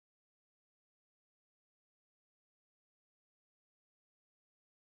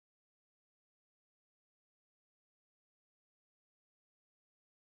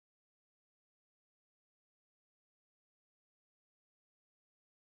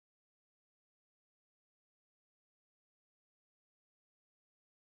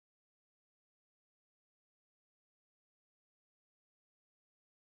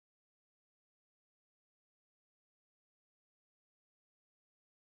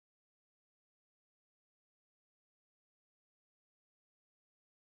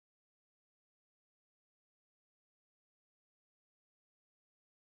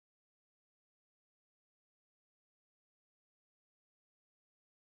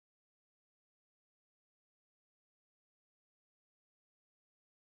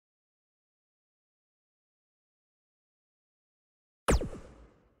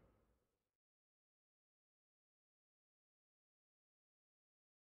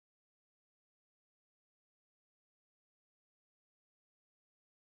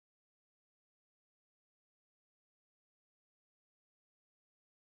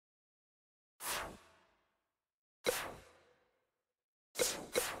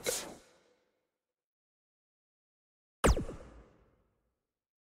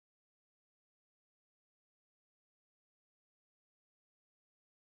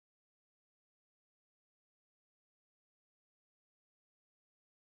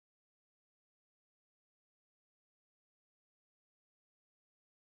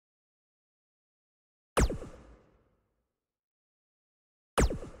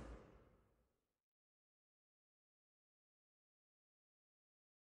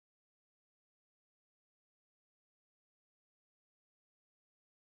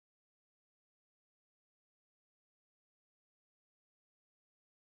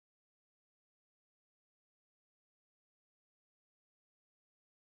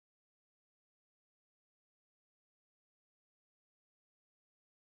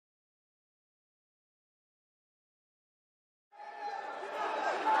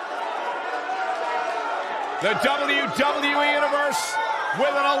The WWE Universe with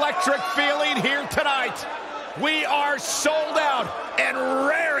an electric feeling here tonight. We are sold out and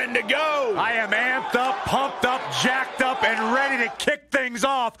raring to go. I am amped up, pumped up, jacked up, and ready to kick things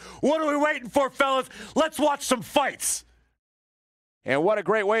off. What are we waiting for, fellas? Let's watch some fights. And what a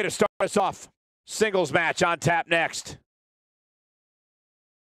great way to start us off. Singles match on tap next.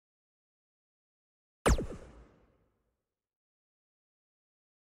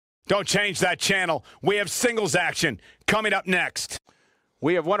 Don't change that channel. We have singles action coming up next.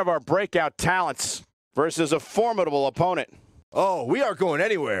 We have one of our breakout talents versus a formidable opponent. Oh, we aren't going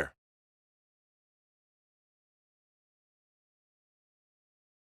anywhere.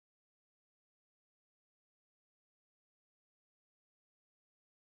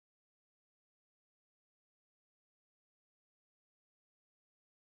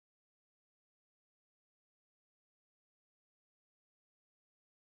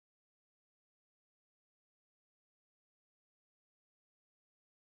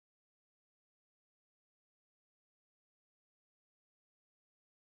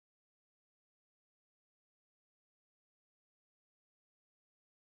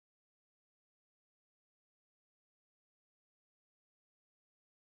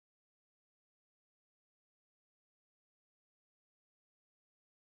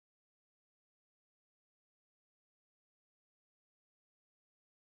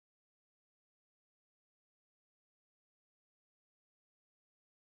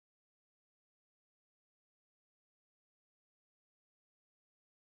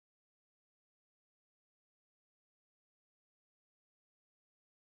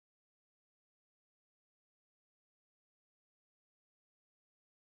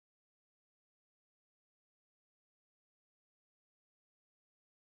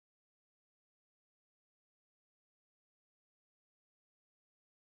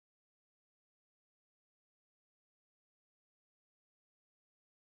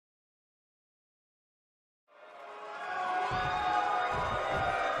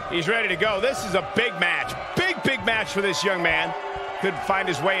 He's ready to go. This is a big match. Big match for this young man. Could find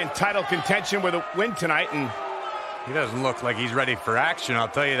his way in title contention with a win tonight. And he doesn't look like he's ready for action, I'll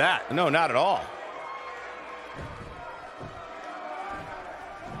tell you that. No, not at all.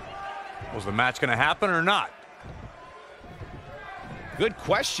 Was the match going to happen or not? Good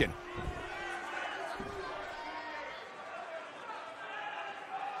question.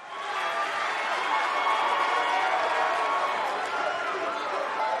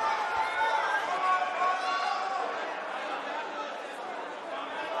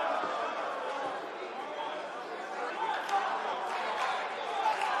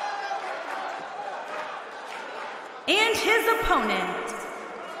 And his opponent,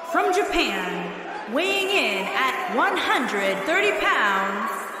 from Japan, weighing in at 130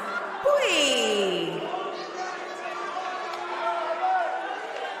 pounds, Cyic.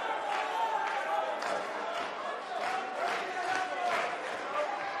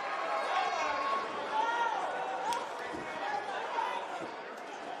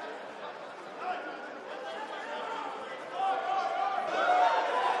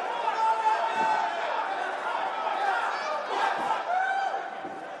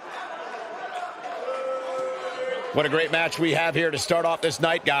 What a great match we have here to start off this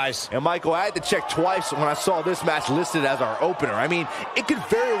night, guys. And Michael, I had to check twice when I saw this match listed as our opener. I mean, it could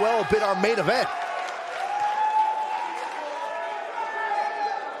very well have been our main event.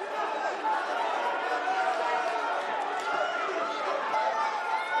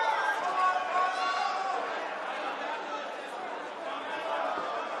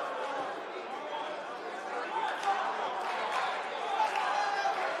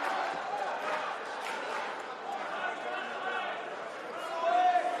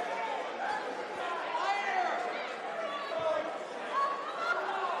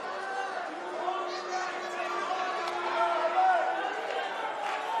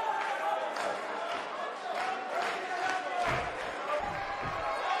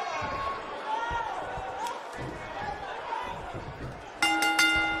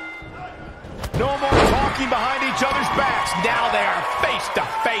 No more talking behind each other's backs. Now they are face to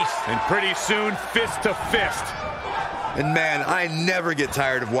face. And pretty soon, fist to fist. And man, I never get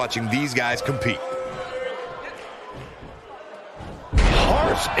tired of watching these guys compete.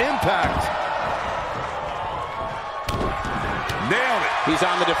 Harsh impact. Nailed it. He's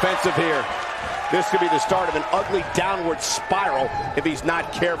on the defensive here. This could be the start of an ugly downward spiral if he's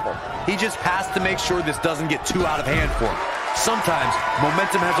not careful. He just has to make sure this doesn't get too out of hand for him. Sometimes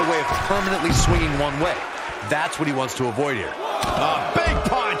momentum has a way of permanently swinging one way. That's what he wants to avoid here. A big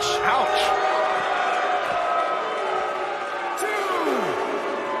punch. Ouch.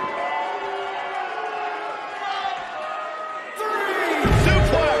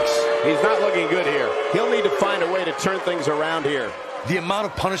 He's not looking good here. He'll need to find a way to turn things around here. The amount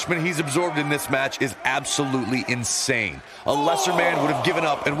of punishment he's absorbed in this match is absolutely insane. A lesser man would have given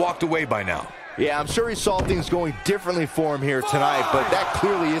up and walked away by now. Yeah, I'm sure he saw things going differently for him here tonight, but that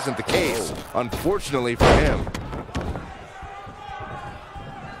clearly isn't the case, unfortunately for him.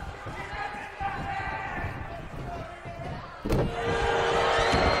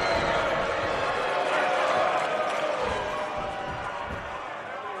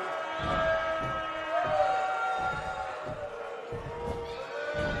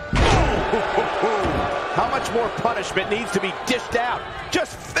 How much more punishment needs to be dished out?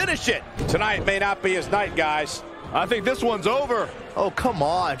 Just finish it. Tonight may not be his night, guys. I think this one's over. Oh, come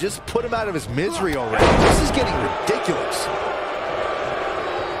on. Just put him out of his misery already. This is getting ridiculous.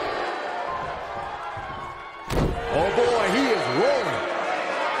 Oh, boy, he is rolling.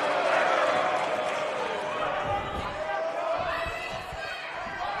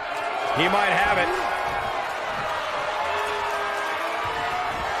 He might have it.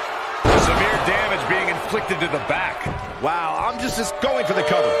 Severe damage being inflicted to the back. Wow, I'm just going for the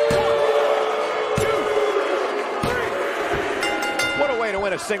cover. 1, 2, 3. What a way to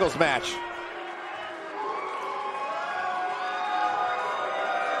win a singles match.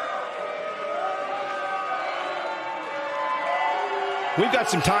 We've got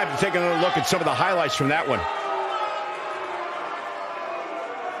some time to take another look at some of the highlights from that one.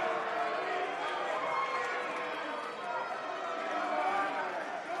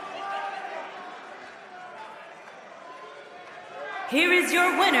 Here is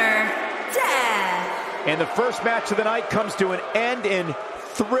your winner, Death. And the first match of the night comes to an end in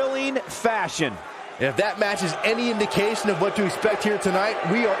thrilling fashion. And if that match is any indication of what to expect here tonight,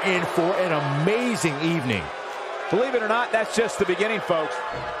 we are in for an amazing evening. Believe it or not, that's just the beginning, folks.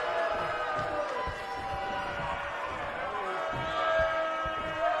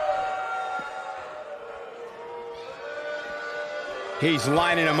 He's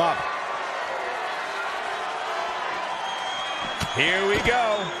lining him up. Here we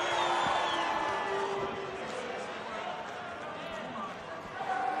go.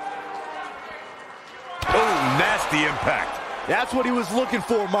 Oh, nasty impact. That's what he was looking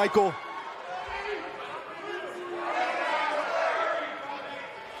for, Michael.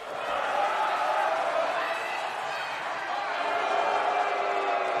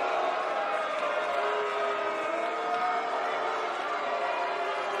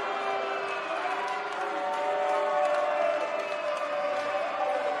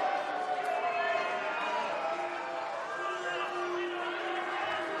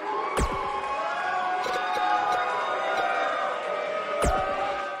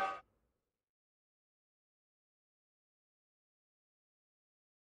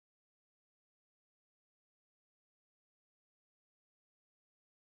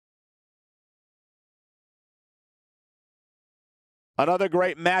 Another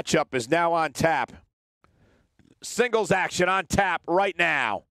great matchup is now on tap. Singles action on tap right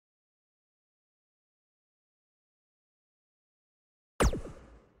now.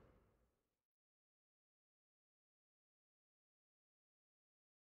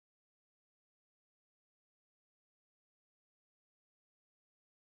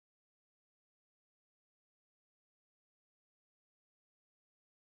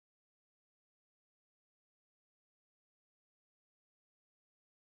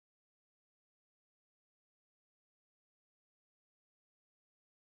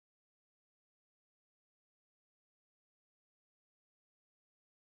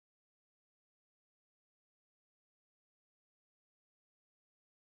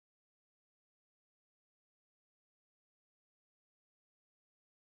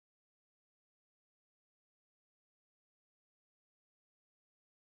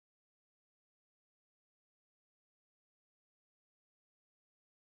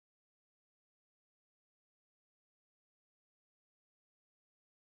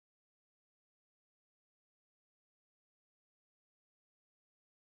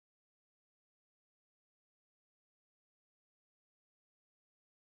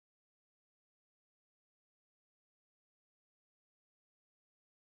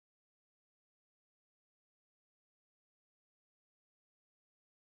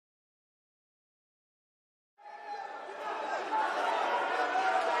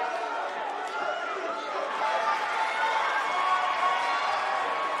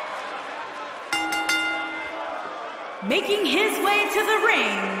 Making his way to the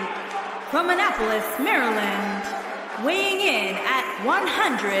ring from Annapolis, Maryland, weighing in at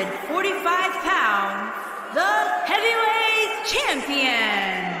 145 pounds, the heavyweight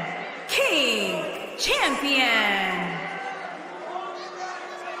champion, King Champion.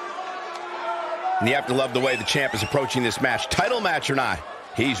 And you have to love the way the champ is approaching this match. Title match or not,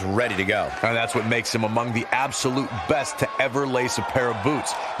 he's ready to go. And that's what makes him among the absolute best to ever lace a pair of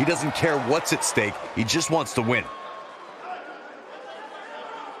boots. He doesn't care what's at stake. He just wants to win.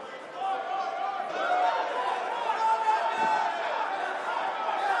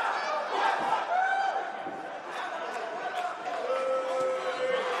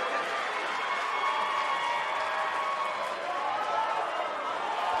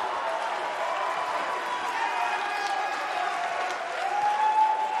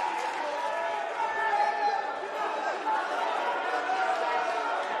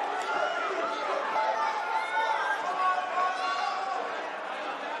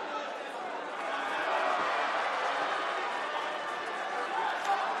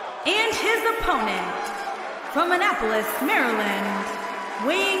 And his opponent, from Annapolis, Maryland,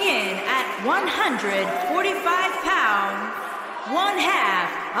 weighing in at 145 pounds, one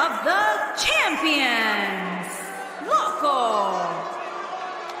half of the champions, Local.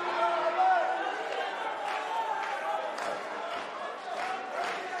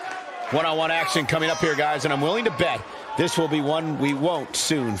 One-on-one action coming up here, guys, and I'm willing to bet this will be one we won't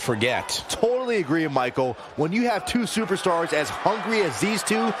soon forget. Totally agree, Michael. When you have two superstars as hungry as these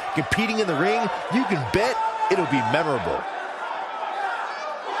two competing in the ring, you can bet it'll be memorable.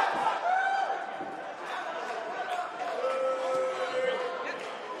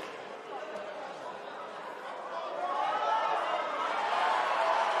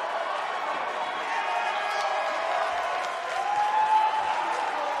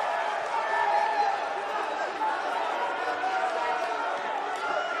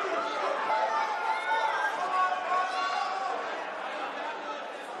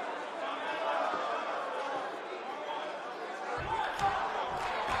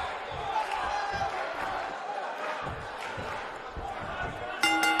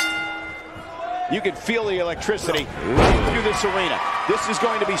 You can feel the electricity running through this arena. This is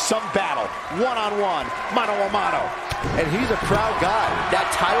going to be some battle, one-on-one, mano-a-mano. And he's a proud guy.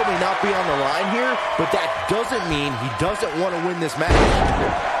 That title may not be on the line here, but that doesn't mean he doesn't want to win this match.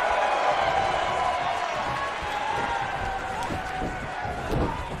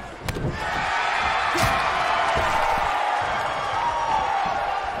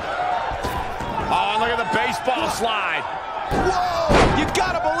 Oh, and look at the baseball slide. Whoa! You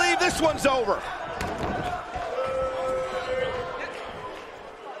gotta believe this one's over.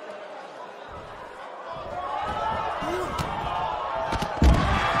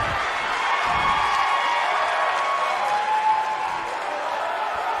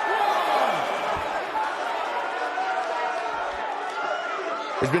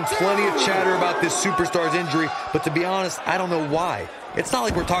 There's been plenty of chatter about this superstar's injury, but to be honest, I don't know why. It's not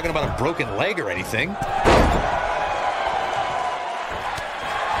like we're talking about a broken leg or anything.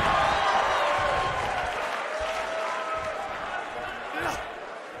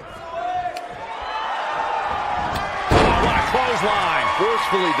 Clothesline.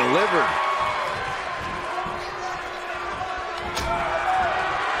 Forcefully delivered.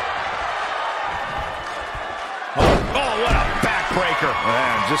 Oh, what a backbreaker.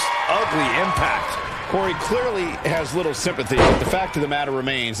 Man, just ugly impact. Corey clearly has little sympathy, but the fact of the matter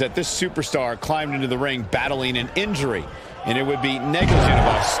remains that this superstar climbed into the ring battling an injury, and it would be negligent of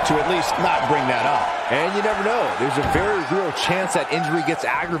us to at least not bring that up. And you never know. There's a very real chance that injury gets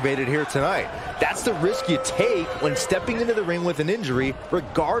aggravated here tonight. That's the risk you take when stepping into the ring with an injury,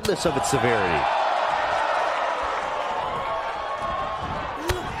 regardless of its severity.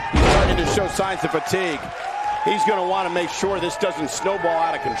 He's starting to show signs of fatigue. He's going to want to make sure this doesn't snowball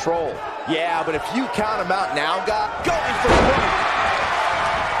out of control. Yeah, but if you count him out now, guy, going for the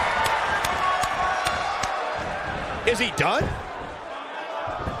win. Is he done?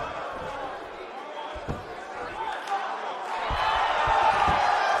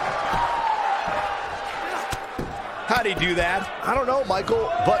 How'd he do that? I don't know, Michael,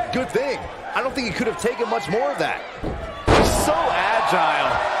 but good thing. I don't think he could have taken much more of that. He's so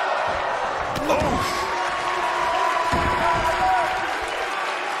agile. Oh.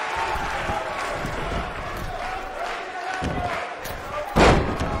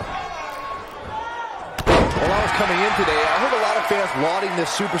 Coming in today, I heard a lot of fans lauding this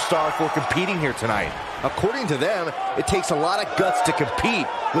superstar for competing here tonight. According to them, it takes a lot of guts to compete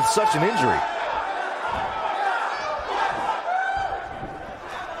with such an injury.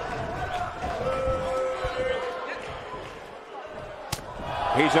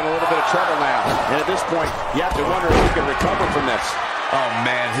 He's in a little bit of trouble now. And at this point, you have to wonder if he can recover from this. Oh,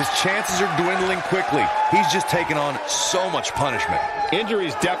 man, his chances are dwindling quickly. He's just taken on so much punishment.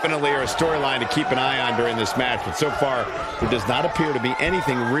 Injuries definitely are a storyline to keep an eye on during this match, but so far, there does not appear to be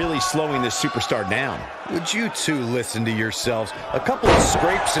anything really slowing this superstar down. Would you two listen to yourselves? A couple of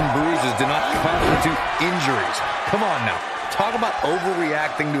scrapes and bruises do not constitute injuries. Come on now. Talk about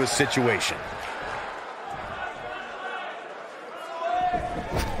overreacting to a situation.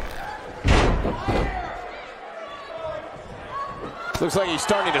 Looks like he's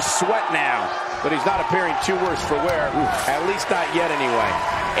starting to sweat now, but he's not appearing too worse for wear, at least not yet anyway.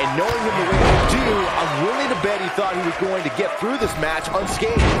 And knowing him the way I do, I'm willing to bet he thought he was going to get through this match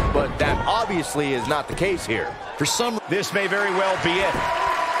unscathed, but that obviously is not the case here. For some, this may very well be it.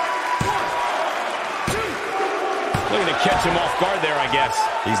 Looking to catch him off guard there, I guess.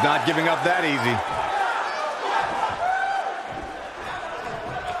 He's not giving up that easy.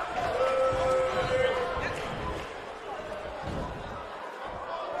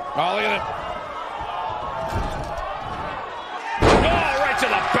 Oh, look at it. Oh, right to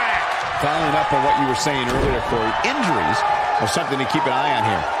the back. Following up on what you were saying earlier, Corey, injuries are something to keep an eye on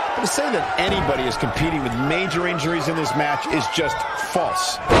here. But to say that anybody is competing with major injuries in this match is just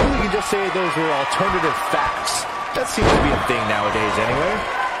false. We can just say those were alternative facts. That seems to be a thing nowadays anyway.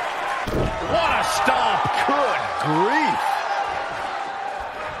 What a stomp. Good grief.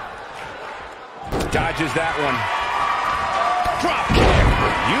 Dodges that one. Drop kick.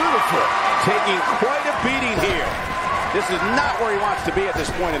 Beautiful. Taking quite a beating here. This is not where he wants to be at this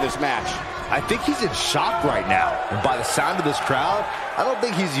point in this match. I think he's in shock right now. And by the sound of this crowd, I don't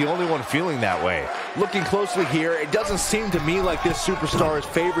think he's the only one feeling that way. Looking closely here, it doesn't seem to me like this superstar is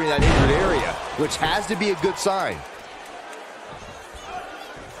favoring that injured area, which has to be a good sign.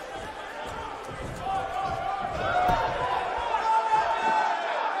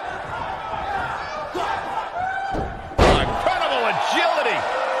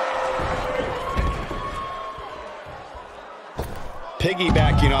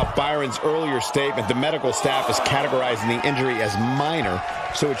 Piggybacking off Byron's earlier statement, the medical staff is categorizing the injury as minor,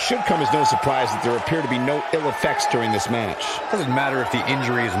 so it should come as no surprise that there appear to be no ill effects during this match. Doesn't matter if the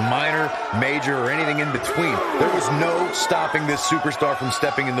injury is minor, major, or anything in between. There was no stopping this superstar from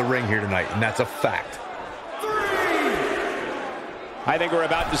stepping in the ring here tonight, and that's a fact. I think we're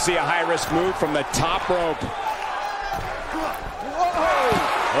about to see a high-risk move from the top rope. Whoa!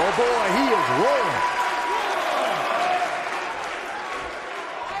 Oh boy, he is rolling.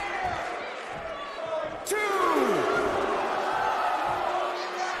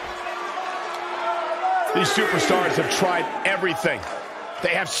 These superstars have tried everything. They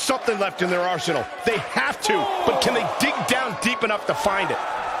have something left in their arsenal. They have to, but can they dig down deep enough to find it?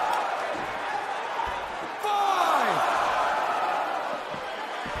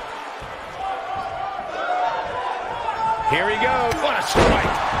 Here he goes. What a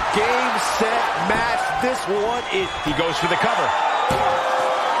strike. Game, set, match. This one is... He goes for the cover.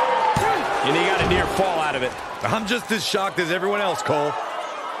 And he got a near fall out of it. I'm just as shocked as everyone else, Cole.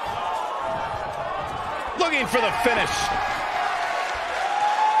 Looking for the finish.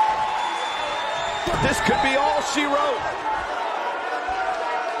 This could be all she wrote.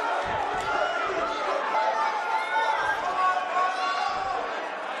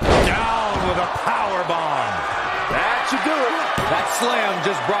 Down with a power bomb. That should do it. That slam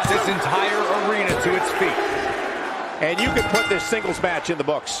just brought this entire arena to its feet. And you can put this singles match in the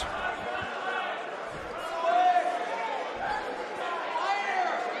books.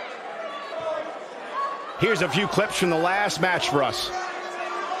 Here's a few clips from the last match for us.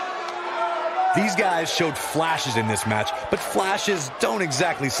 These guys showed flashes in this match, but flashes don't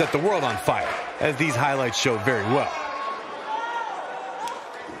exactly set the world on fire, as these highlights showed very well.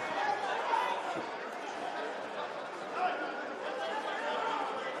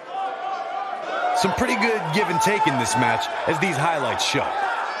 Some pretty good give and take in this match, as these highlights show.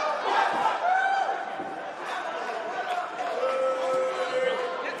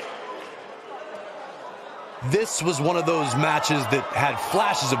 This was one of those matches that had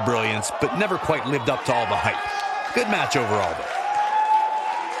flashes of brilliance, but never quite lived up to all the hype. Good match overall, though.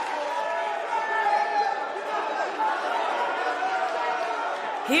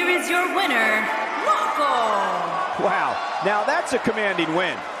 Here is your winner, Loco. Wow, now that's a commanding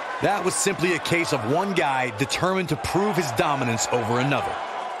win. That was simply a case of one guy determined to prove his dominance over another.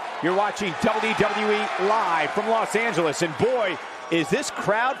 You're watching WWE live from Los Angeles, and boy, is this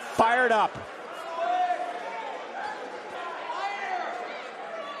crowd fired up.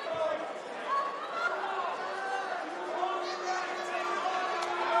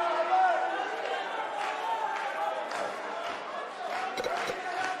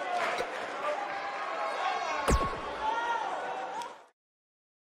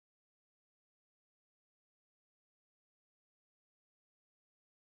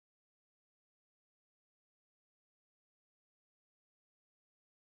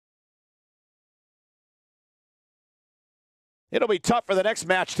 It'll be tough for the next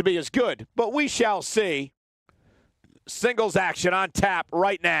match to be as good, but we shall see. Singles action on tap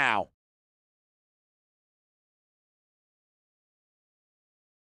right now.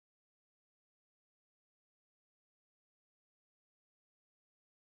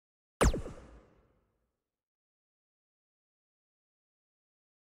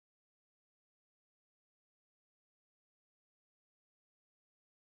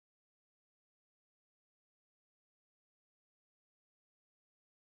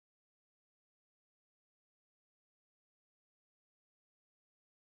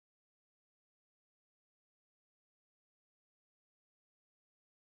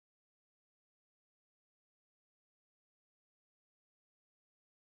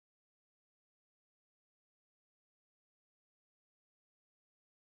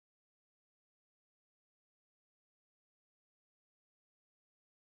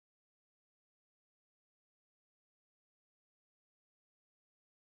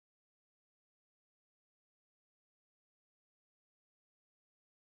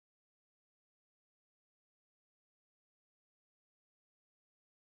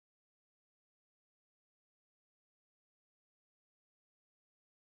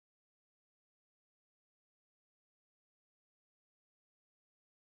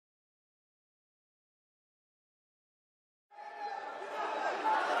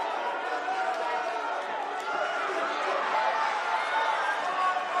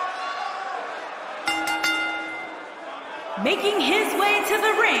 Making his way to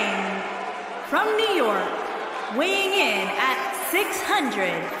the ring from New York, weighing in at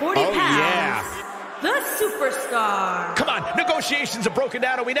 640 pounds, the superstar. Come on, negotiations have broken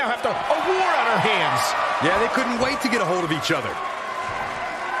down and we now have a war on our hands. Yeah, they couldn't wait to get a hold of each other.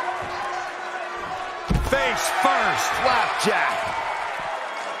 Face first, flapjack.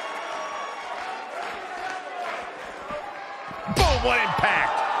 Boom, what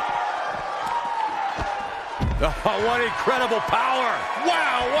impact. Oh, what incredible power.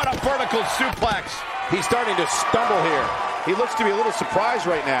 Wow, what a vertical suplex. He's starting to stumble here. He looks to be a little surprised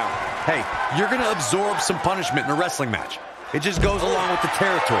right now. Hey, you're going to absorb some punishment in a wrestling match. It just goes along with the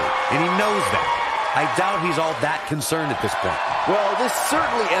territory, and he knows that. I doubt he's all that concerned at this point. Well, this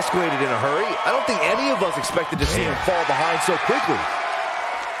certainly escalated in a hurry. I don't think any of us expected to see him fall behind so quickly.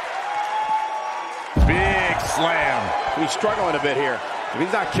 Big slam. He's struggling a bit here. If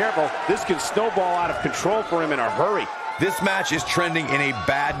he's not careful, this can snowball out of control for him in a hurry. This match is trending in a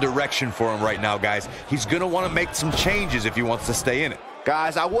bad direction for him right now, guys. He's going to want to make some changes if he wants to stay in it.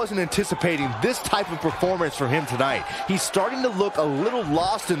 Guys, I wasn't anticipating this type of performance from him tonight. He's starting to look a little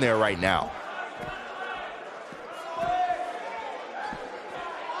lost in there right now.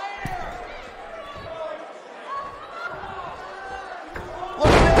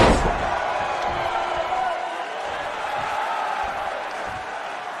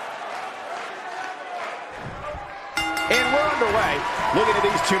 And we're underway. Looking at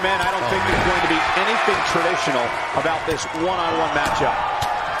these two men, I don't think there's going to be anything traditional about this one-on-one matchup.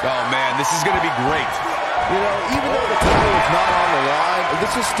 Oh, man, this is going to be great. You know, even though the title is not on the line,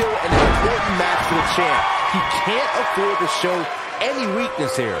 this is still an important match for the champ. He can't afford to show any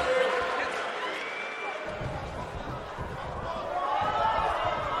weakness here.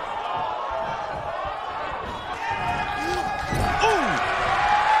 Ooh.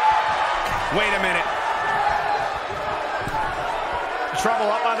 Wait a minute. Trouble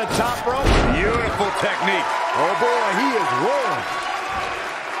up on the top rope. Beautiful technique. Oh boy, he is rolling.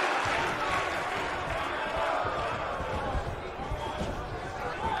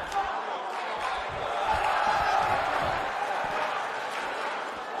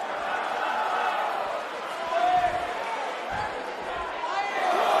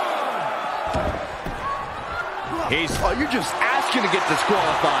 Oh, you're just asking to get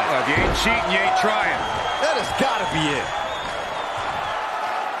disqualified. Well, if you ain't cheating, you ain't trying. That has got to be it.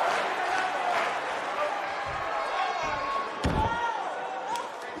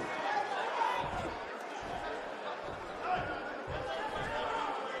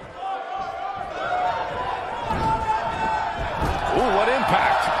 Ooh, what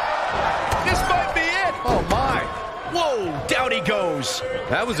impact. This might be it. Oh, my. Whoa, down he goes.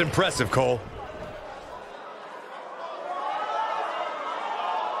 That was impressive, Cole.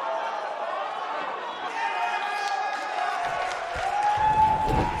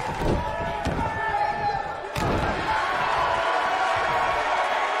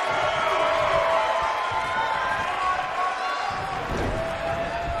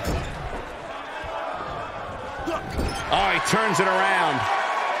 Oh, he turns it around.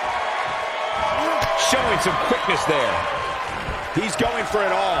 Showing some quickness there. He's going for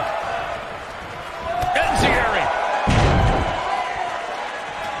it all. Enziguri.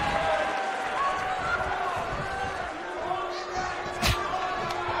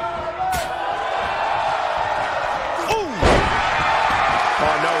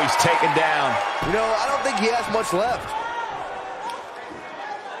 he's taken down. You know, I don't think he has much left.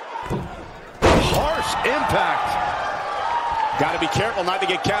 Harsh impact. Got to be careful not to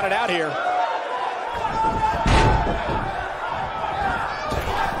get counted out here.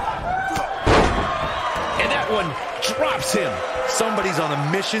 And that one drops him. Somebody's on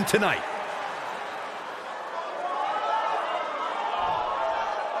a mission tonight.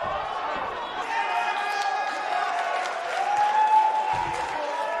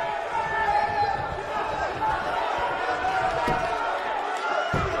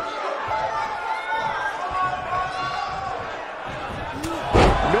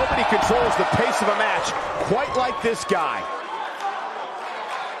 Nobody controls the pace of a match quite like this guy.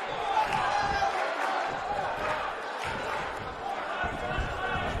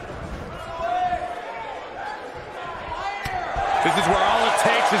 This is where all it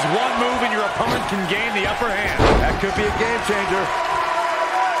takes is one move and your opponent can gain the upper hand. That could be a game changer.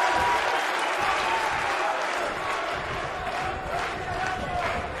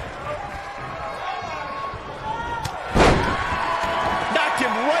 Knocked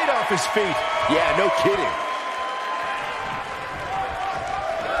him right off his feet. Yeah, no kidding.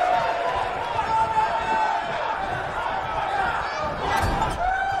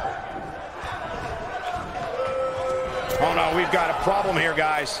 Oh no, we've got a problem here,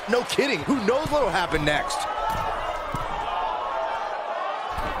 guys. No kidding. Who knows what will happen next?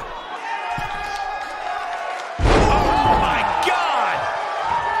 Oh my God!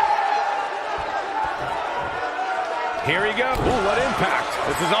 Here he goes. Ooh, what impact.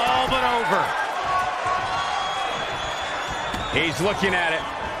 This is all but over. He's looking at it.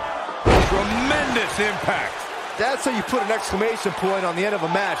 Tremendous impact. That's how you put an exclamation point on the end of a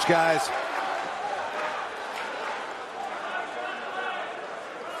match, guys.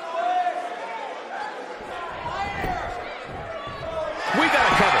 We got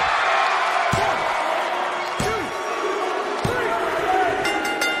to cover.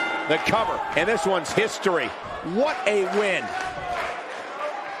 The cover, and this one's history. What a win.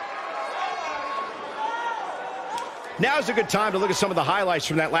 Now's a good time to look at some of the highlights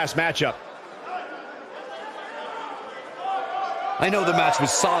from that last matchup. I know the match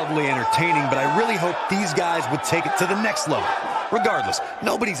was solidly entertaining, but I really hope these guys would take it to the next level. Regardless,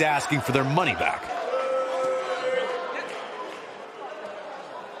 nobody's asking for their money back.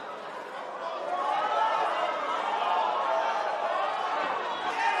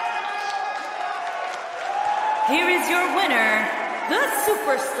 Here is your winner, the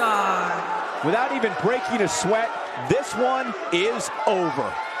Superstar. Without even breaking a sweat, this one is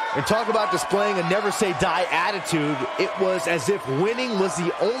over. And talk about displaying a never-say-die attitude. It was as if winning was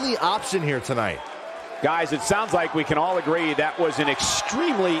the only option here tonight. Guys, it sounds like we can all agree that was an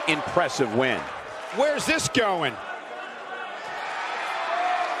extremely impressive win. Where's this going?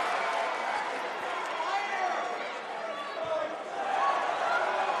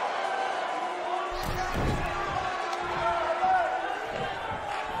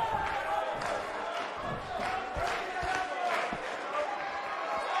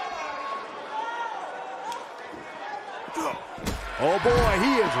 Oh boy,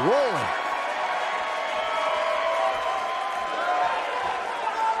 he is rolling.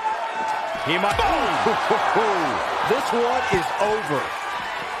 He might. This one is over.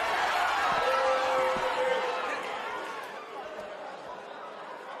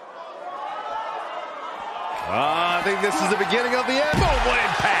 I think this is the beginning of the end. Boom, what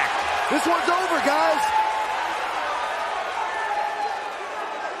impact. This one's over, guys.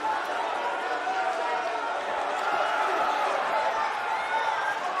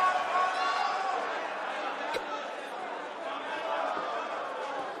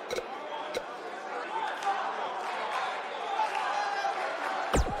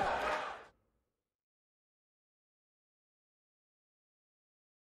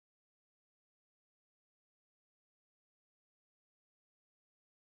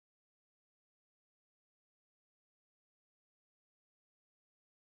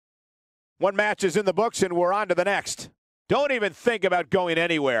 One match is in the books, and we're on to the next. Don't even think about going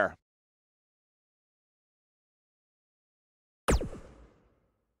anywhere.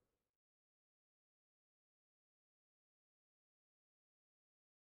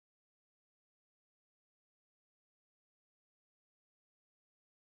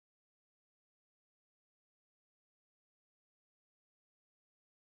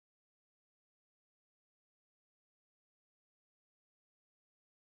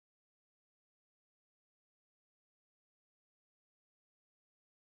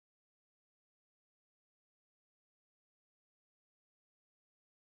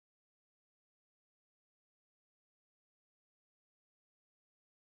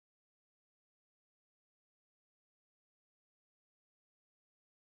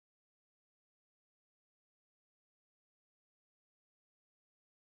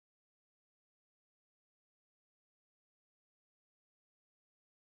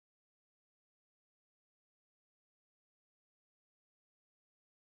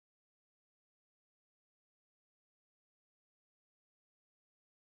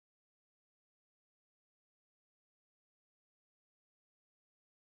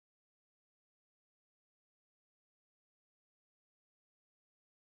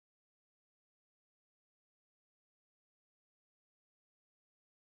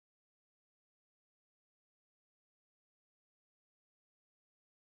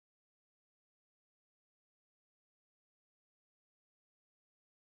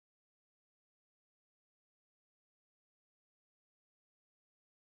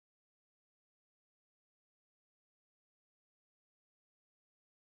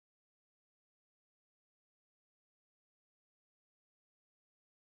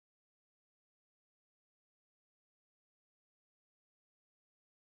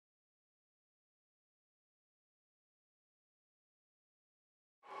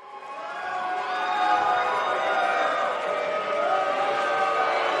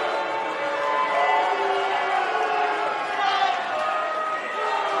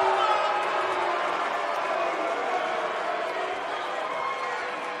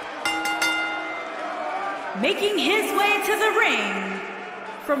 making his way to the ring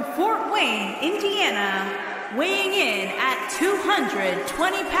from Fort Wayne, Indiana, weighing in at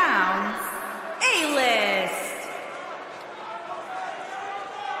 220 pounds, A-List.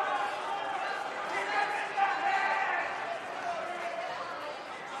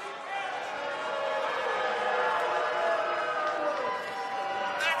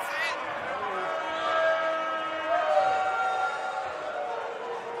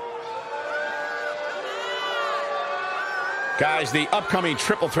 Guys, the upcoming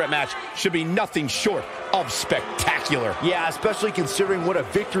triple threat match should be nothing short of spectacular. Yeah, especially considering what a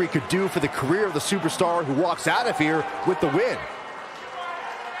victory could do for the career of the superstar who walks out of here with the win.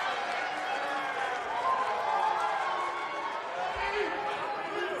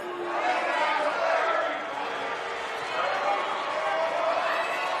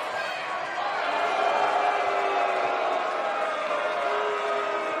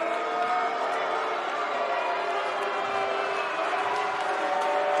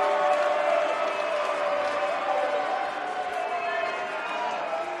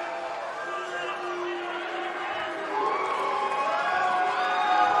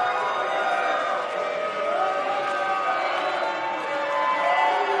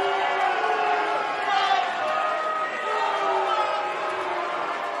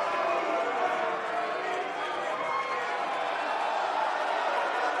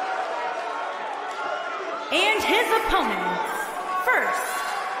 And his opponents, first,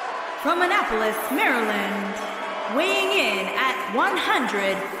 from Annapolis, Maryland, weighing in at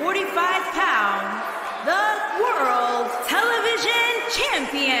 145 pounds, the World Television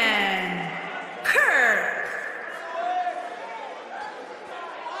Champion, Kirk.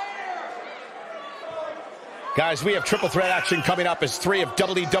 Guys, we have triple threat action coming up as three of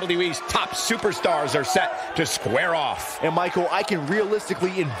WWE's top superstars are set to square off. And Michael, I can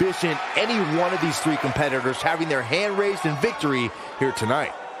realistically envision any one of these three competitors having their hand raised in victory here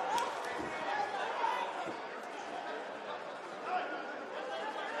tonight.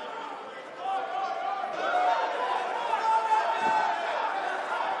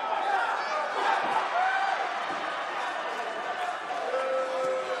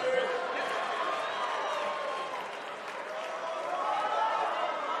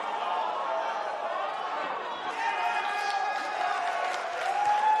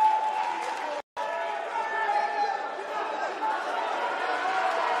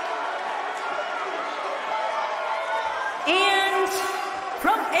 And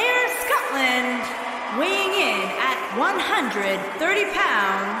from Ayr, Scotland, weighing in at 130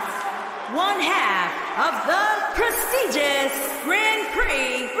 pounds, one half of the prestigious Grand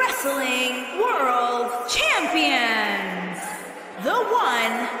Prix Wrestling World Champions, the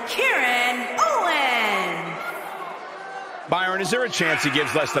one, Karen Owens. Byron, is there a chance he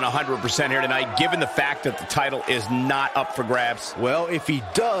gives less than 100% here tonight, given the fact that the title is not up for grabs? Well, if he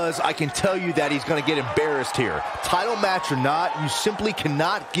does, I can tell you that he's going to get embarrassed here. Title match or not, you simply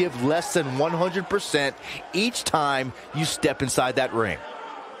cannot give less than 100% each time you step inside that ring.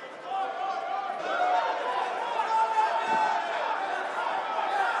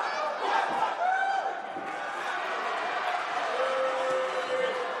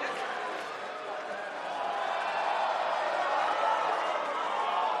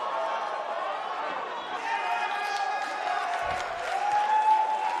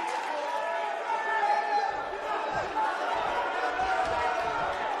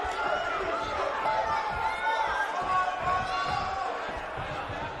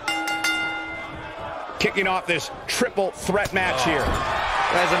 Kicking off this triple threat match here.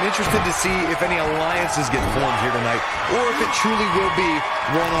 Guys, I'm interested to see if any alliances get formed here tonight, or if it truly will be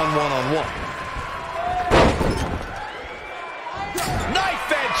one-on-one-on-one.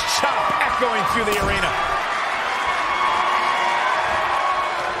 Knife edge chop echoing through the arena.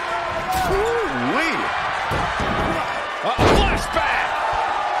 Ooh-wee. Flashback.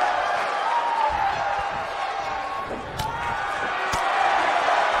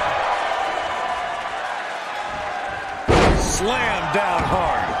 Slammed down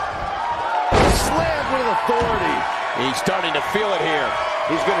hard. Slammed with authority. He's starting to feel it here.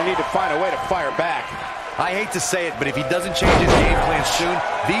 He's going to need to find a way to fire back. I hate to say it, but if he doesn't change his game plan soon,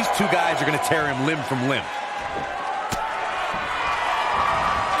 these two guys are going to tear him limb from limb.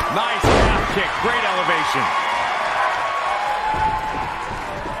 Nice calf kick. Great elevation.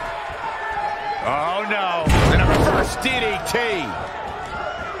 Oh, no. And a reverse DDT.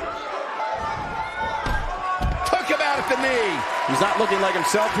 Out at the knee. He's not looking like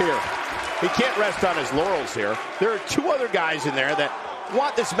himself here. He can't rest on his laurels here. There are two other guys in there that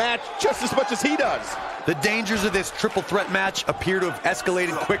want this match just as much as he does. The dangers of this triple threat match appear to have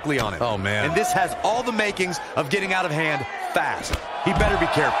escalated quickly on him. Oh, man. And this has all the makings of getting out of hand fast. He better be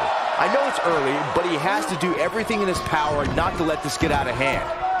careful. I know it's early, but he has to do everything in his power not to let this get out of hand.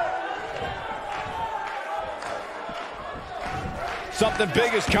 Something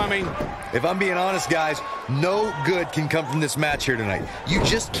big is coming. If I'm being honest, guys, no good can come from this match here tonight. You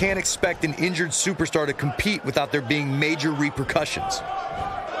just can't expect an injured superstar to compete without there being major repercussions.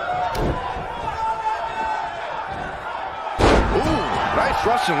 Ooh, nice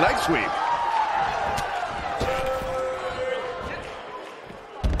Russian leg sweep.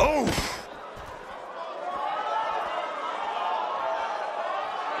 Oh!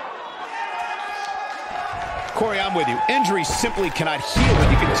 Corey, I'm with you. Injuries simply cannot heal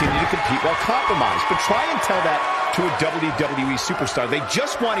when you continue to compete while compromised. But try and tell that to a WWE superstar. They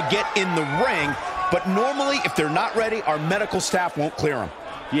just want to get in the ring, but normally, if they're not ready, our medical staff won't clear them.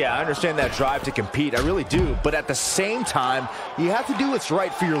 Yeah, I understand that drive to compete. I really do. But at the same time, you have to do what's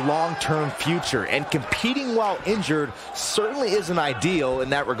right for your long-term future. And competing while injured certainly isn't ideal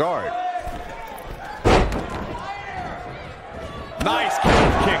in that regard. Nice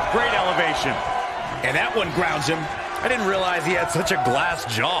calf kick. Great elevation. And that one grounds him. I didn't realize he had such a glass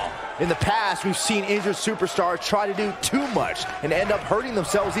jaw. In the past, we've seen injured superstars try to do too much and end up hurting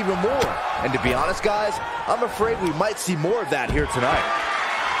themselves even more. And to be honest, guys, I'm afraid we might see more of that here tonight.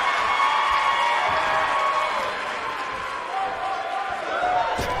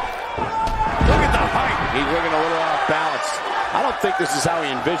 Look at the height. He's looking a little off balance. I don't think this is how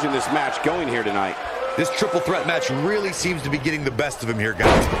he envisioned this match going here tonight. This triple threat match really seems to be getting the best of him here,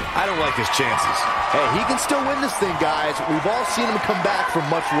 guys. I don't like his chances. Hey, he can still win this thing, guys. We've all seen him come back from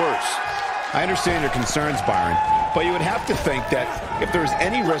much worse. I understand your concerns, Byron, but you would have to think that if there was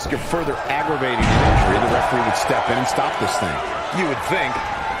any risk of further aggravating an injury, the referee would step in and stop this thing. You would think,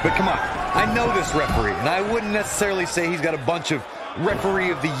 but come on. I know this referee, and I wouldn't necessarily say he's got a bunch of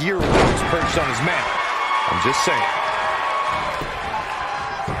Referee of the Year awards perched on his mantle. I'm just saying.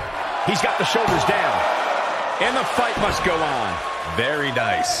 He's got the shoulders down, and the fight must go on. Very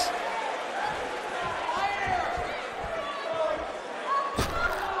nice.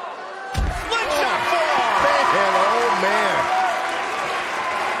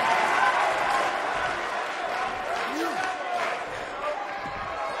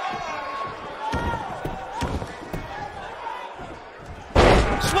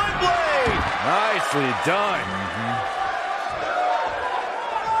 Nicely done.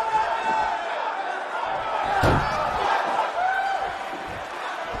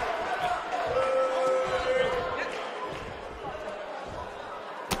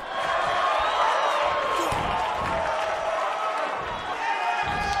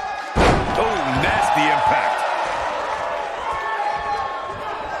 Oh, nasty impact.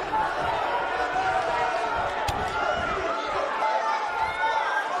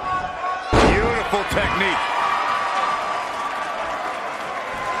 Beautiful technique.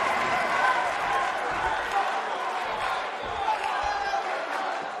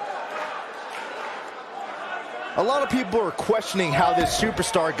 A lot of people are questioning how this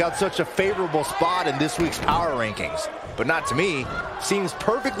superstar got such a favorable spot in this week's power rankings. But not to me. Seems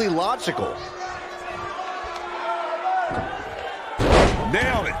perfectly logical.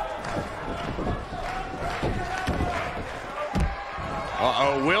 Nailed it.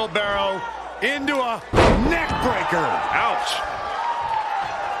 Uh-oh, wheelbarrow into a neck breaker. Ouch.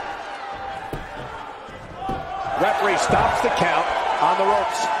 Referee stops the count on the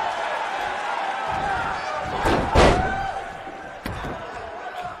ropes.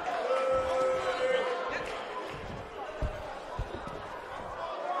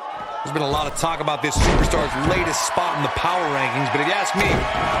 There's been a lot of talk about this superstar's latest spot in the power rankings, but if you ask me,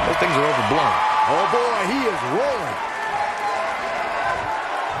 those things are overblown. Oh boy, he is rolling.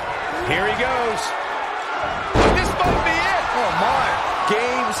 Here he goes. This might be it. Oh my.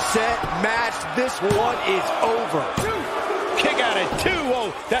 Game, set, match. This one is over. Kick out at 2.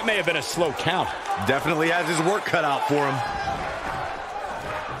 Oh, that may have been a slow count. Definitely has his work cut out for him.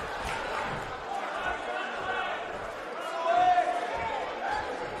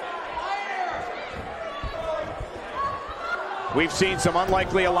 We've seen some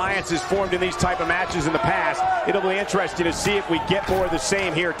unlikely alliances formed in these type of matches in the past. It'll be interesting to see if we get more of the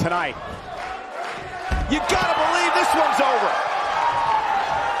same here tonight. You gotta believe this one's over.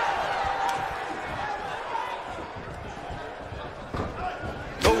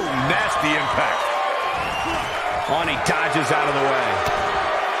 Oh, nasty impact. Oh, and he dodges out of the way.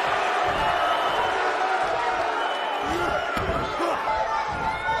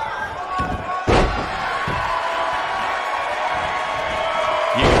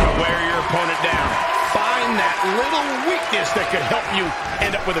 You gotta wear your opponent down. could help you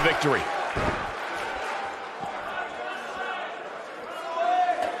end up with a victory.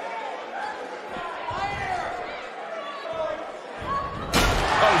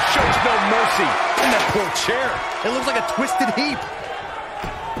 Oh, shows no mercy. And that poor chair. It looks like a twisted heap.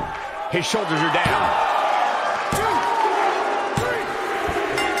 His shoulders are down.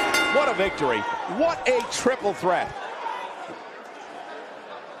 What a victory. What a triple threat.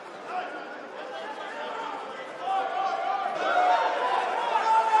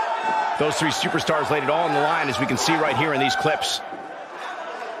 Those three superstars laid it all on the line, as we can see right here in these clips.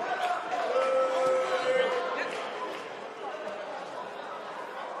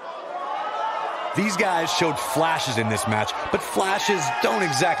 These guys showed flashes in this match, but flashes don't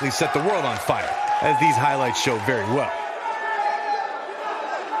exactly set the world on fire, as these highlights show very well.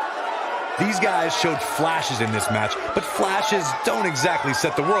 These guys showed flashes in this match, but flashes don't exactly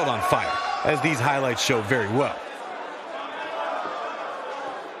set the world on fire, as these highlights show very well.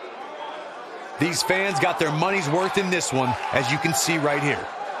 These fans got their money's worth in this one, as you can see right here.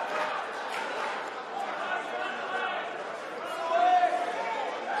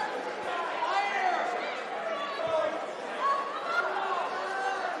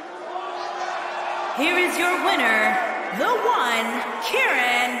 Here is your winner, the one,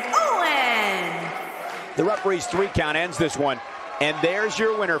 Karen Owen. The referee's 3 count ends this one. And there's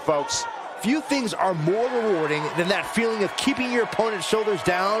your winner, folks. Few things are more rewarding than that feeling of keeping your opponent's shoulders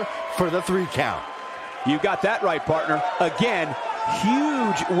down for the 3 count. You got that right, partner. Again,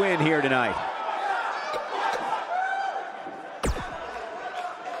 huge win here tonight.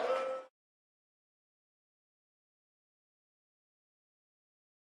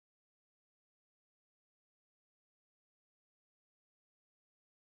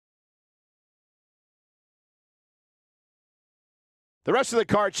 The rest of the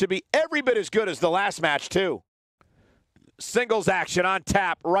card should be every bit as good as the last match, too. Singles action on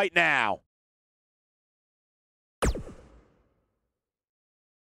tap right now.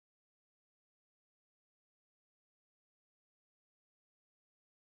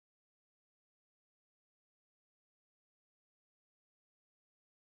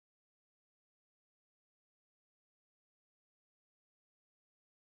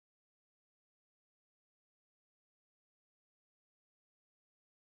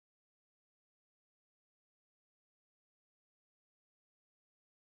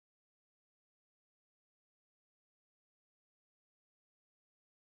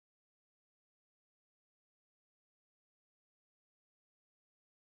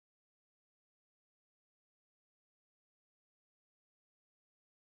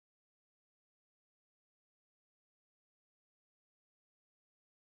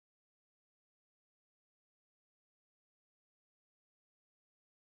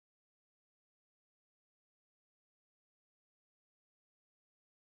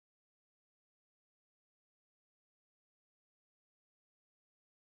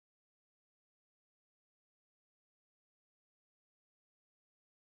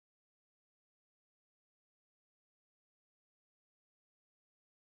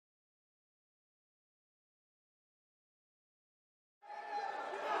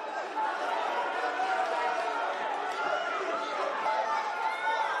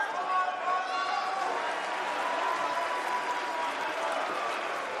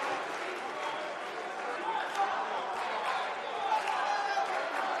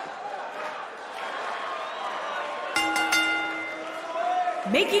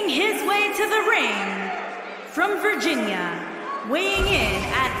 Making his way to the ring from Virginia, weighing in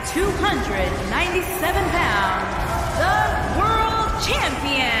at 297 pounds, the world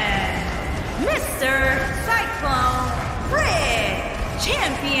champion, Mysta Cyic, Red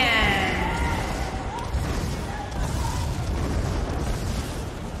Champion.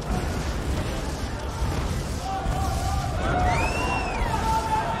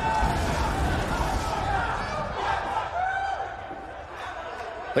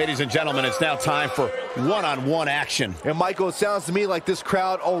 Ladies and gentlemen, it's now time for one-on-one action. And Michael, it sounds to me like this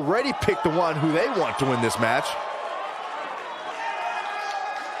crowd already picked the one who they want to win this match.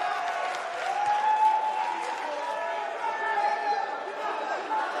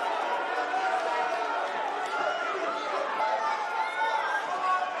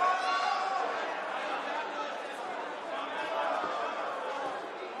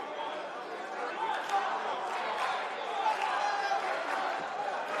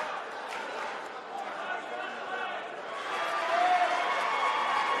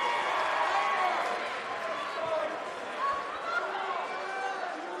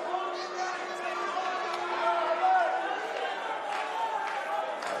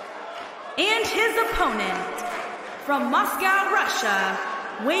 And his opponent, from Moscow, Russia,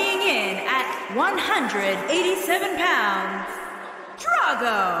 weighing in at 187 pounds,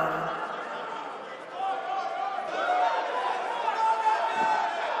 Drago.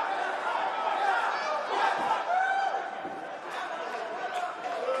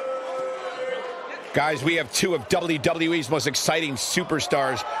 Guys, we have two of WWE's most exciting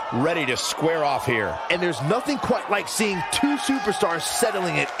superstars ready to square off here. And there's nothing quite like seeing two superstars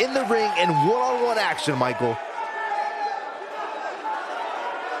settling it in the ring in one-on-one action, Michael.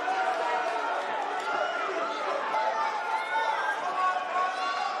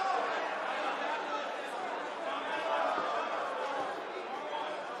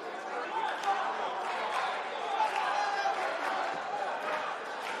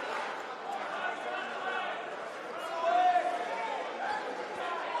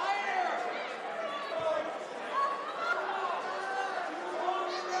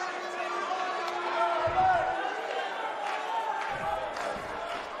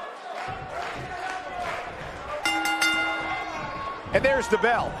 And there's the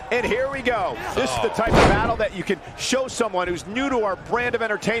bell, and here we go. This is the type of battle that you can show someone who's new to our brand of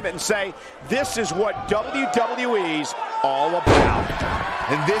entertainment and say, this is what WWE's all about.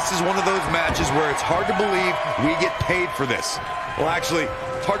 And this is one of those matches where it's hard to believe we get paid for this. Well, actually,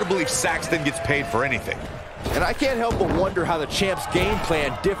 it's hard to believe Saxton gets paid for anything. And I can't help but wonder how the champ's game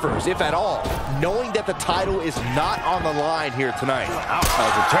plan differs, if at all, knowing that the title is not on the line here tonight.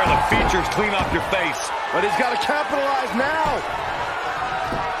 Tear the features clean off your face. But he's got to capitalize now.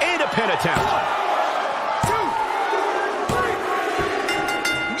 And a pin attempt. 1, 2,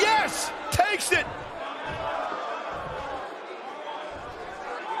 3. Yes! Takes it!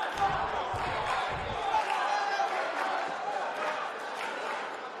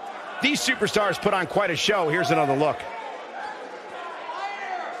 These superstars put on quite a show. Here's another look.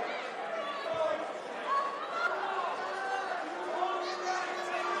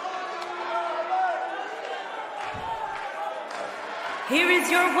 Here is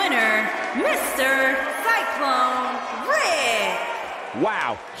your winner, Mr. Cyclone Rick.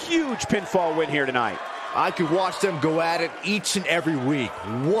 Wow, huge pinfall win here tonight. I could watch them go at it each and every week.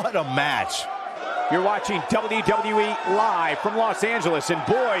 What a match. You're watching WWE live from Los Angeles, and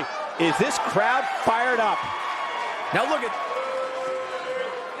boy, is this crowd fired up. Now look at...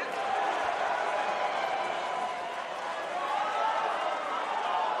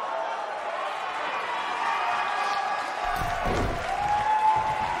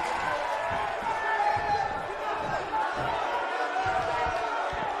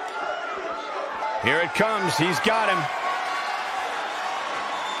 Here it comes. He's got him.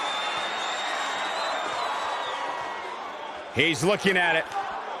 He's looking at it.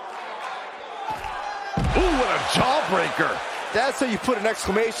 Ooh, what a jawbreaker. That's how you put an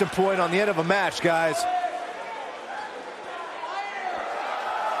exclamation point on the end of a match, guys.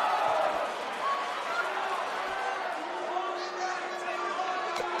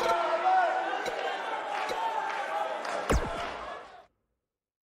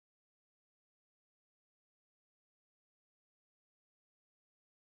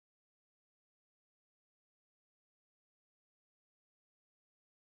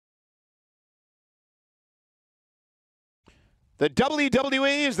 The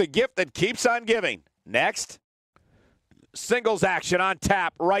WWE is the gift that keeps on giving. Next, singles action on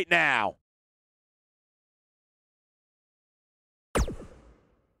tap right now.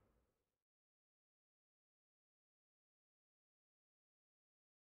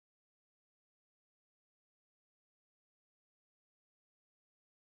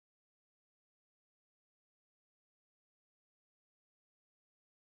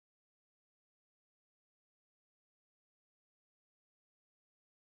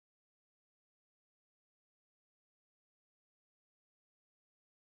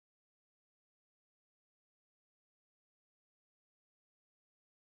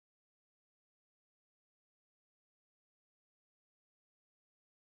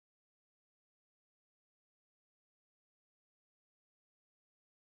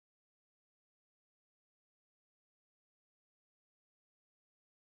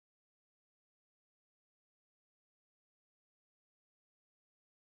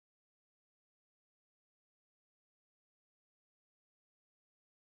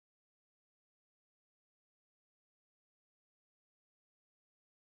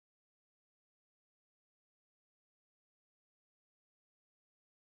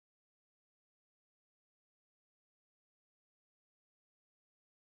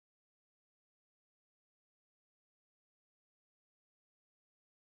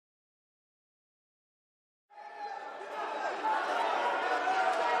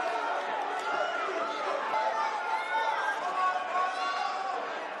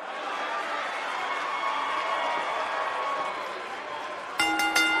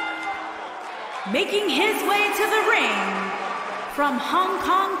 Making his way to the ring from Hong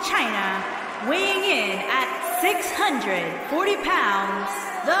Kong, China, weighing in at 640 pounds,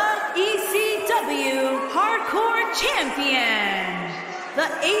 the ECW Hardcore Champion, the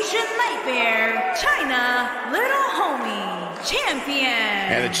Asian Nightmare, China Little Homie Champion.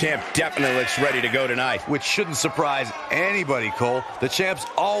 And the champ definitely looks ready to go tonight. Which shouldn't surprise anybody, Cole. The champ's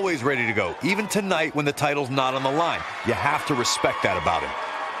always ready to go, even tonight when the title's not on the line. You have to respect that about him.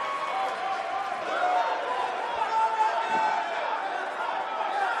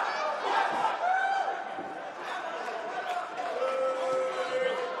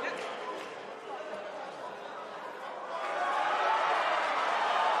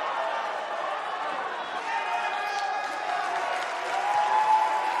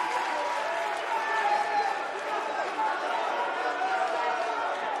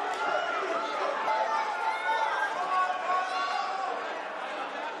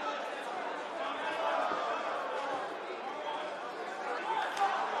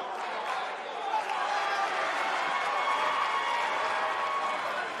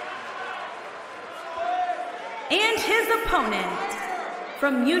 And his opponent,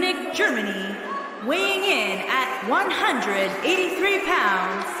 from Munich, Germany, weighing in at 183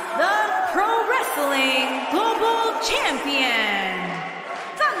 pounds, the Pro Wrestling Global Champion,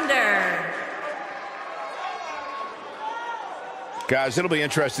 Thunder. Guys, it'll be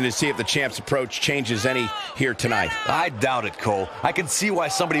interesting to see if the champ's approach changes any here tonight. I doubt it, Cole. I can see why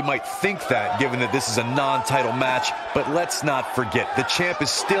somebody might think that, given that this is a non-title match, but let's not forget, the champ is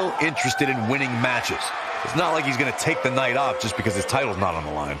still interested in winning matches. It's not like he's going to take the night off just because his title's not on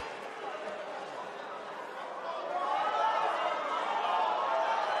the line.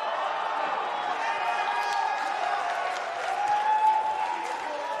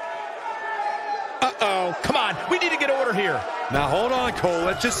 Uh-oh, come on, we need to get order here. Now hold on, Cole.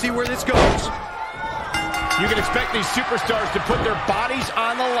 Let's just see where this goes. You can expect these superstars to put their bodies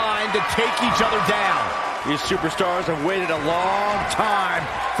on the line to take each other down. These superstars have waited a long time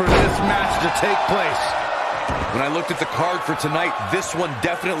for this match to take place. When I looked at the card for tonight, this one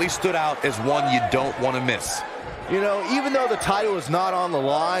definitely stood out as one you don't want to miss. You know, even though the title is not on the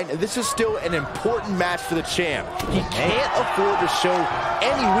line, this is still an important match for the champ. He can't afford to show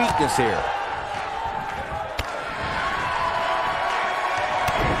any weakness here.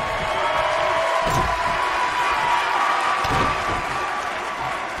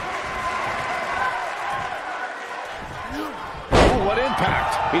 Oh, what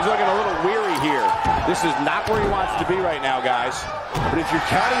impact. He's looking a little weary here. This is not where he wants to be right now, guys. But if you're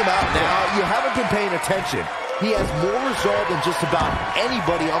counting him out now, you haven't been paying attention. He has more resolve than just about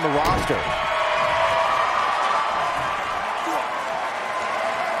anybody on the roster.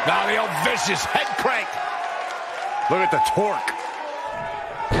 Now the old vicious head crank. Look at the torque.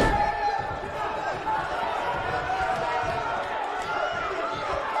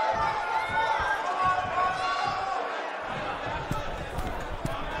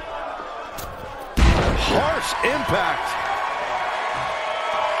 Harsh impact.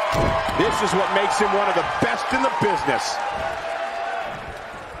 This is what makes him one of the best in the business.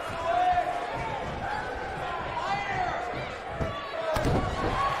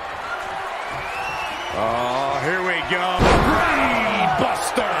 Oh, here we go. Brain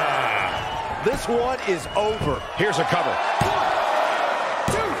Buster. This one is over. Here's a cover.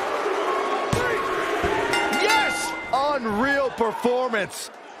 1, 2, 3. Yes! Unreal performance.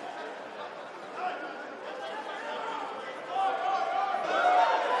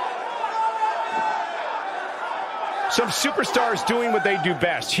 Some superstars doing what they do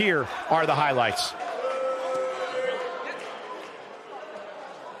best. Here are the highlights.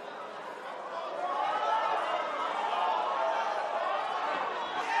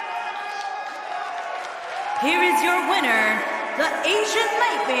 Here is your winner, the Asian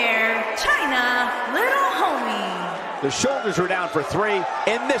Nightmare, China Little Homie. The shoulders were down for 3,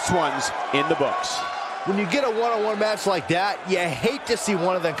 and this one's in the books. When you get a one-on-one match like that, you hate to see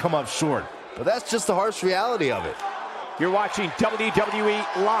one of them come up short. But that's just the harsh reality of it. You're watching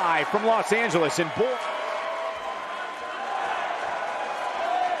WWE live from Los Angeles, and boy,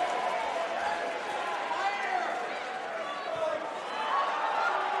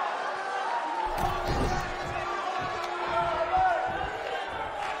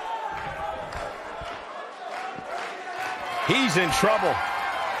 he's in trouble.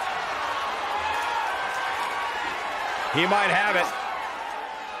 He might have it.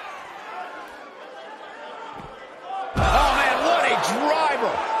 Oh, man, what a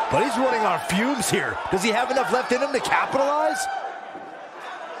driver. But he's running on fumes here. Does he have enough left in him to capitalize?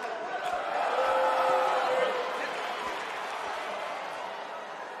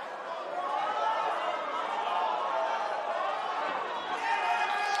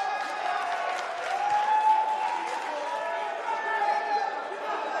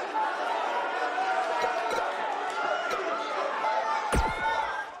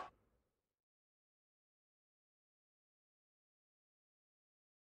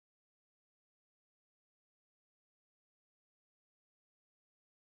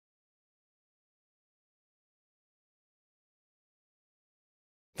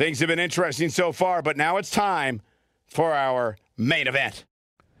 Things have been interesting so far, but now it's time for our main event.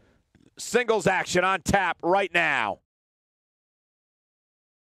 Singles action on tap right now.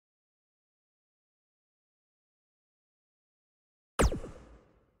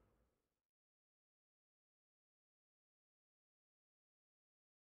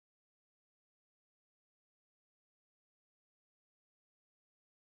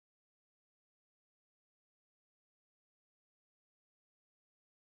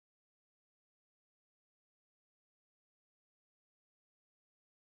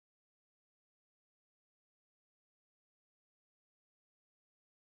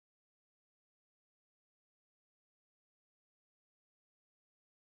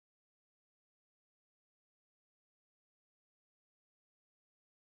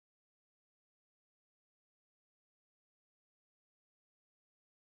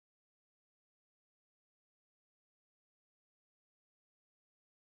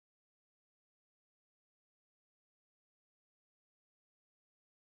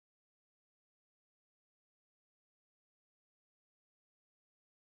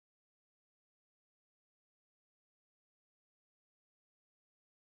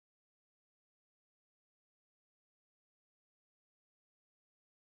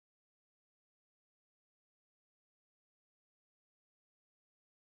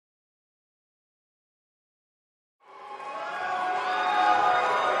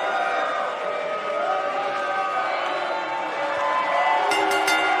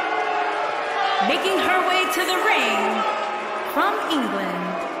 Making her way to the ring from England,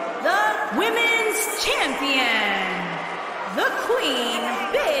 the Women's Champion, the Queen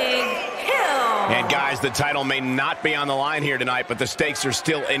Big Hill. And guys, the title may not be on the line here tonight, but the stakes are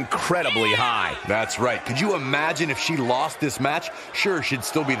still incredibly high. That's right. Could you imagine if she lost this match? Sure, she'd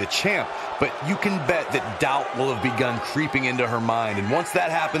still be the champ, but you can bet that doubt will have begun creeping into her mind. And once that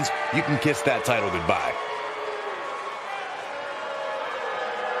happens, you can kiss that title goodbye.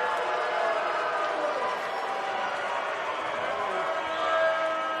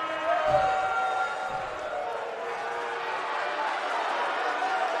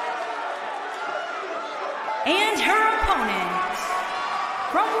 And her opponent,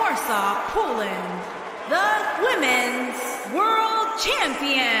 from Warsaw, Poland, the Women's World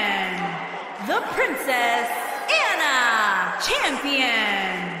Champion, the Princess Anna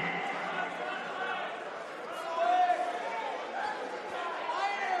Champion.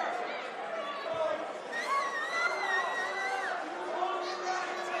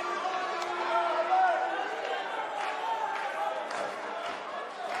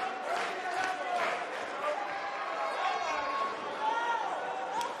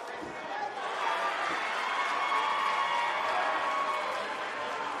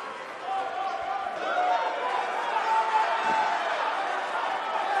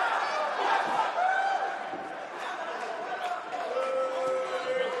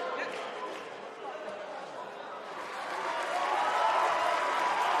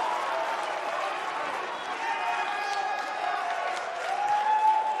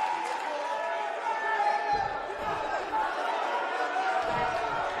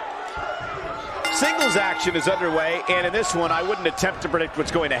 Singles action is underway, and in this one, I wouldn't attempt to predict what's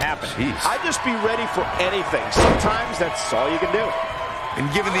going to happen. I'd just be ready for anything. Sometimes that's all you can do. And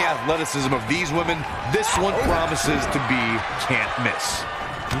given the athleticism of these women, this one promises to be can't miss.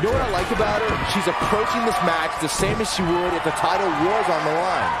 You know what I like about her? She's approaching this match the same as she would if the title was on the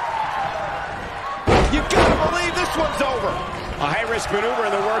line. You gotta believe this one's over. A high-risk maneuver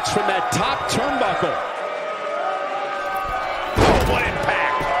in the works from that top turnbuckle. Oh, what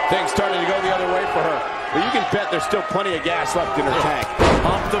impact. Things starting to go the other way for her. But you can bet there's still plenty of gas left in her tank.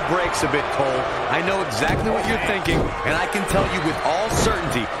 Pump the brakes a bit, Cole. I know exactly what you're thinking, and I can tell you with all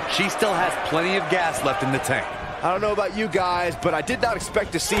certainty, she still has plenty of gas left in the tank. I don't know about you guys, but I did not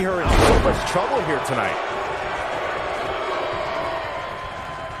expect to see her in so much trouble here tonight.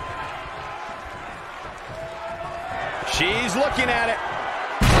 She's looking at it.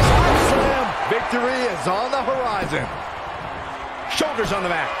 Slam. Victory is on the horizon. Shoulders on the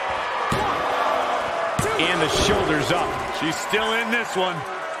mat. And the shoulders up. She's still in this one.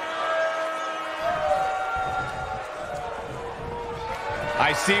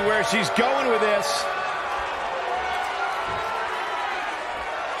 I see where she's going with this.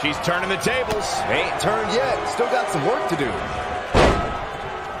 She's turning the tables. They ain't turned yet. Still got some work to do.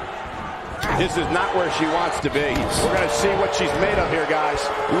 This is not where she wants to be. We're going to see what she's made of here, guys.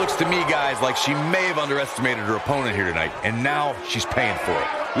 It looks to me, guys, like she may have underestimated her opponent here tonight, and now she's paying for it.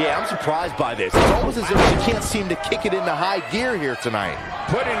 Yeah, I'm surprised by this. It's almost as if she can't seem to kick it into high gear here tonight.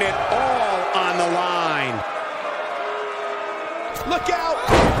 Putting it all on the line. Look out!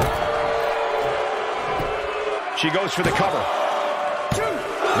 She goes for the cover.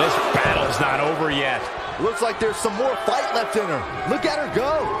 This battle's not over yet. Looks like there's some more fight left in her. Look at her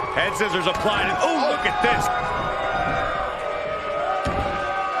go. Head scissors applied. And oh, look at this.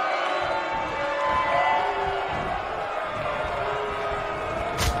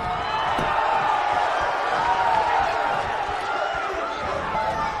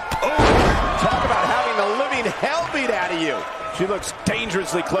 Talk about having the living hell beat out of you. She looks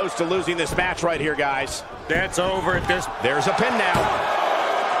dangerously close to losing this match right here, guys. That's over at this. There's a pin now.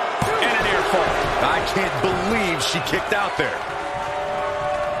 And an near fall. I can't believe she kicked out there.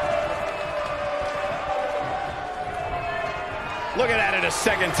 Look at that a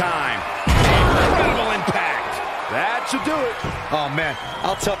second time. Incredible impact. That should do it. Oh, man.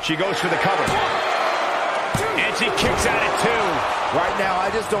 I'll tell. She goes for the cover. And she kicks out at 2. Right now,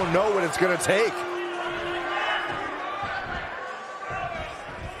 I just don't know what it's going to take.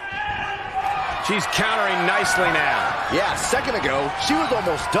 She's countering nicely now. Yeah, a second ago, she was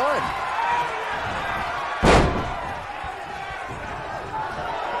almost done.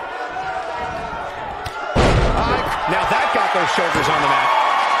 Now that got those shoulders on the mat.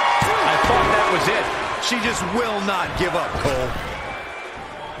 I thought that was it. She just will not give up, Cole.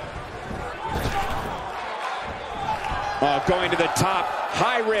 Going to the top.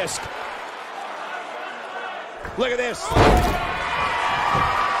 High risk. Look at this.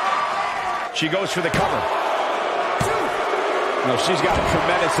 She goes for the cover. No, she's got a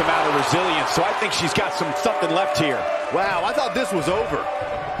tremendous amount of resilience, so I think she's got something left here. Wow, I thought this was over.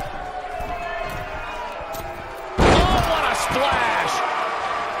 Oh, what a splash!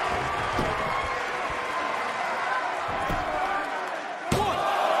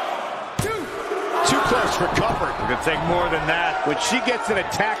 Too close for comfort. It could take more than that. When she gets in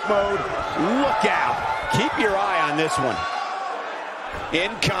attack mode, look out. Keep your eye on this one.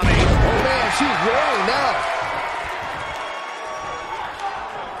 Incoming. Oh, man, she's rolling now.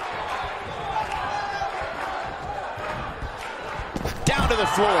 Down to the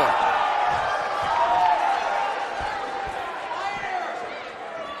floor.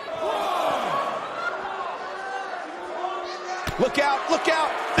 Look out, look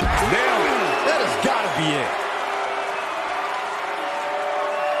out. That has got to be it.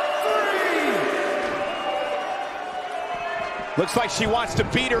 Looks like she wants to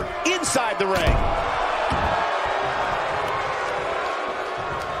beat her inside the ring.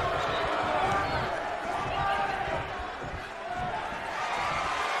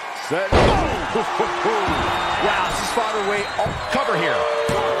 Set. Wow, she's fought her way. Oh, cover here.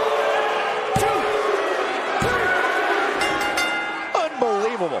 2, 3.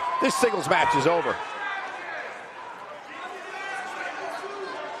 Unbelievable. This singles match is over.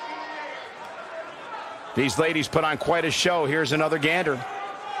 These ladies put on quite a show. Here's another gander.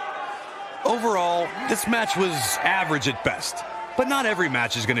 Overall, this match was average at best. But not every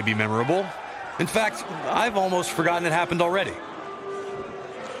match is going to be memorable. In fact, I've almost forgotten it happened already.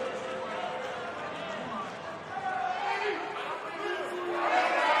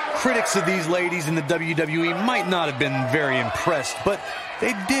 Critics of these ladies in the WWE might not have been very impressed, but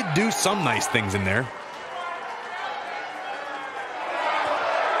they did do some nice things in there.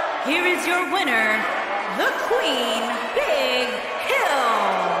 Here is your winner, the Queen, Big Hill.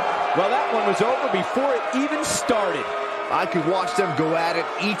 Well, that one was over before it even started. I could watch them go at it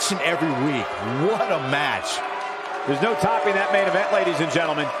each and every week. What a match. There's no topping that main event, ladies and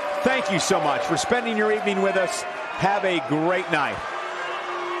gentlemen. Thank you so much for spending your evening with us. Have a great night.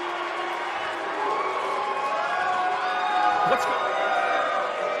 Let's go.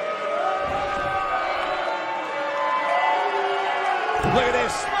 Look at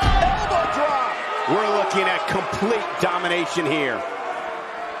this. Elbow drop. We're looking at complete domination here.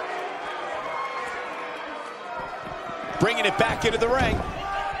 Bringing it back into the ring.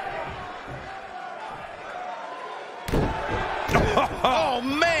 Oh,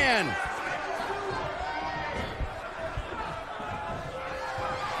 man!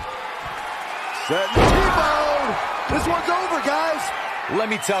 Set T-bone. This one's over, guys. Let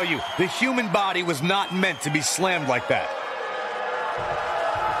me tell you, the human body was not meant to be slammed like that.